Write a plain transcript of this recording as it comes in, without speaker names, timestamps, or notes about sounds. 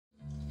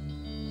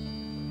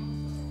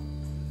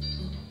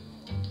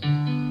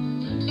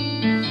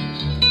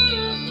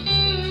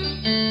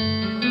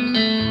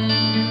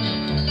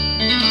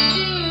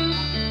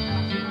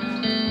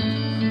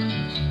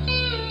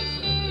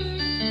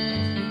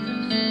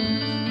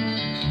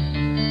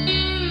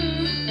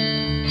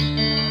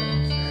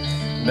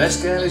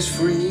Mezcal is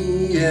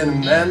free in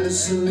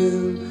Amanda's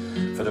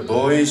saloon for the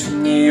boys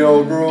from the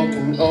old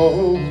broken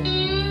old.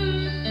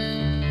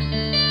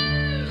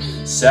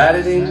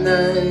 Saturday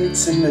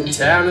nights in the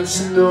town of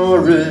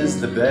Sonora is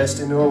the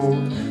best in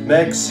old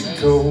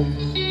Mexico.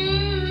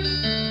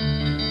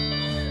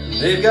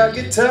 They've got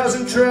guitars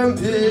and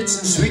trumpets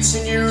and sweet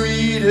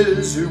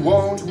senoritas who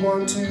won't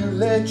want to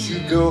let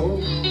you go.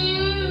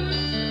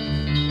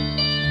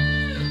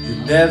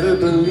 You'd never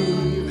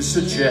believe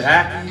such a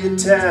happy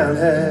town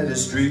had a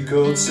street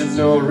called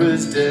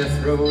Sonora's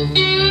Death Row.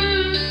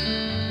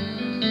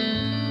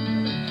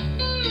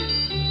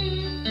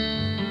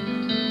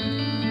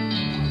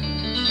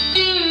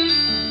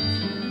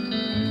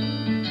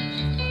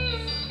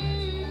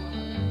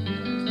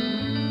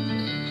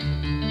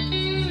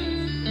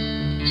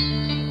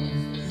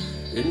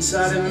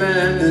 Inside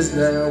Amanda's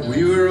now,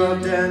 we were all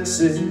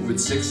dancing with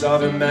 6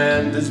 of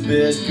Amanda's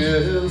best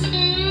girls.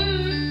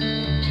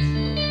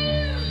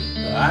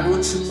 I'd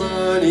won some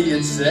money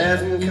at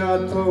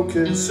 7-card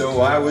poker, so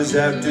I was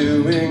out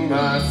doing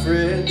my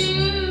friends.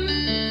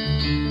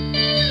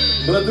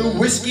 But the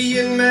whiskey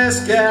and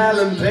mezcal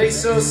and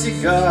peso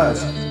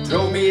cigars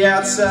drove me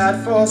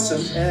outside for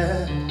some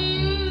air.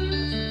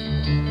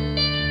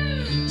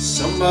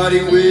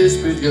 Somebody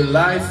whispered, your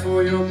life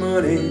for your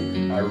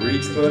money. I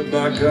reached but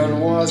my gun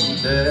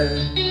wasn't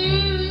there.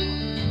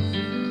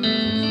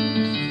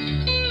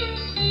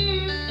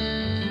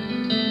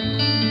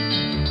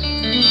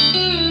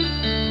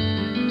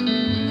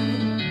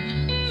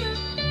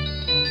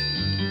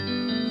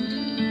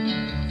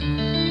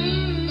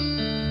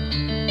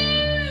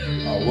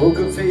 I woke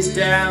up face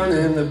down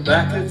in the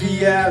back of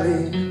the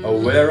alley,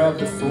 aware of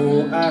the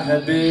fool I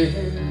had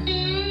been.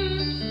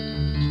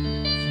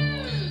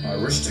 I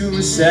rushed to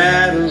a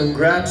saddle and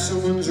grabbed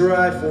someone's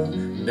rifle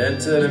and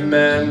entered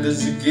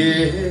Amanda's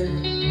again.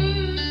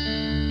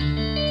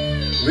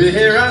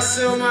 Where I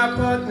saw my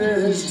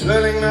partners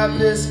twirling my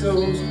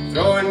pistols,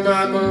 throwing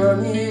my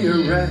money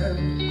around.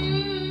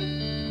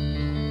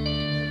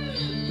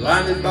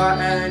 Blinded by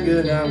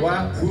anger, now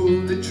I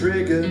pulled the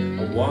trigger,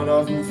 and one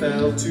of them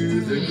fell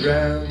to the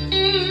ground.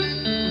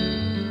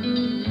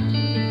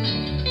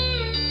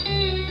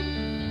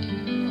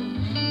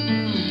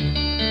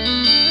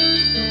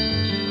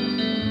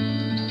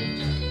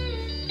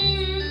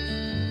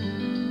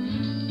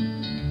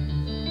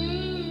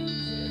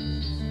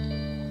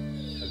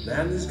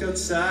 Amanda's got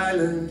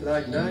silent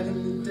like night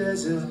in the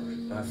desert.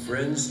 My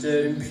friends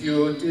stared in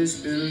pure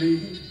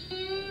disbelief.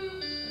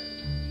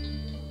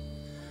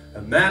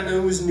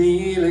 Amanda was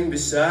kneeling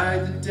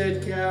beside the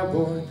dead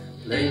cowboy,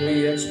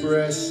 plainly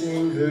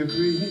expressing her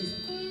grief.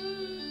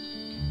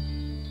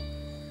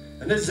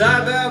 And as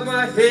I bowed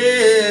my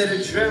head,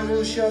 a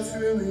tremble shot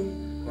through me.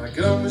 My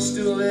gun was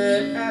still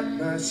there at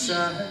my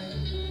side.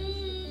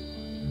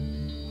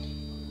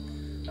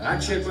 I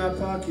checked my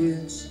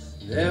pockets.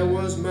 There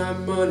was my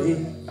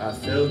money. I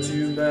fell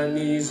to my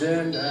knees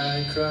and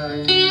I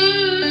cried.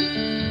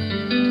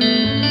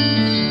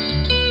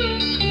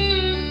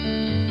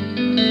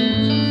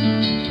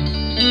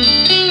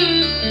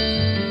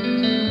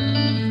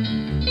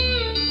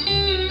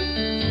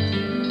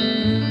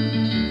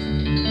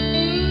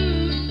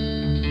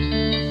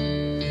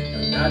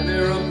 A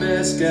nightmare of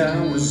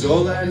mezcal was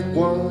all that it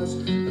was,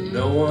 but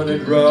no one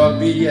had robbed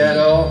me at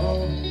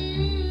all.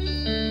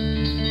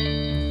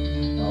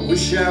 I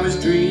wish I was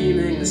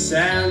dreaming the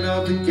sound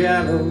of the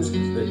gallows,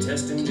 they're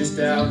testing just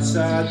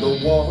outside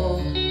the wall.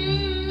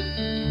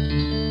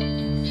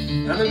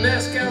 And the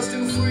mezcal's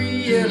still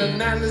free in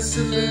Amanda's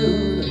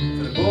saloon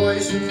for the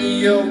boys from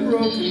the old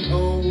broken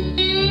home.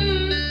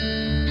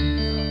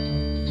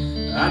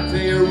 I'd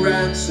pay a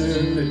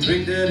ransom to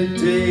drink that a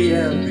day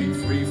and be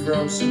free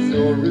from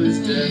Sonora's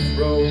death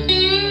row.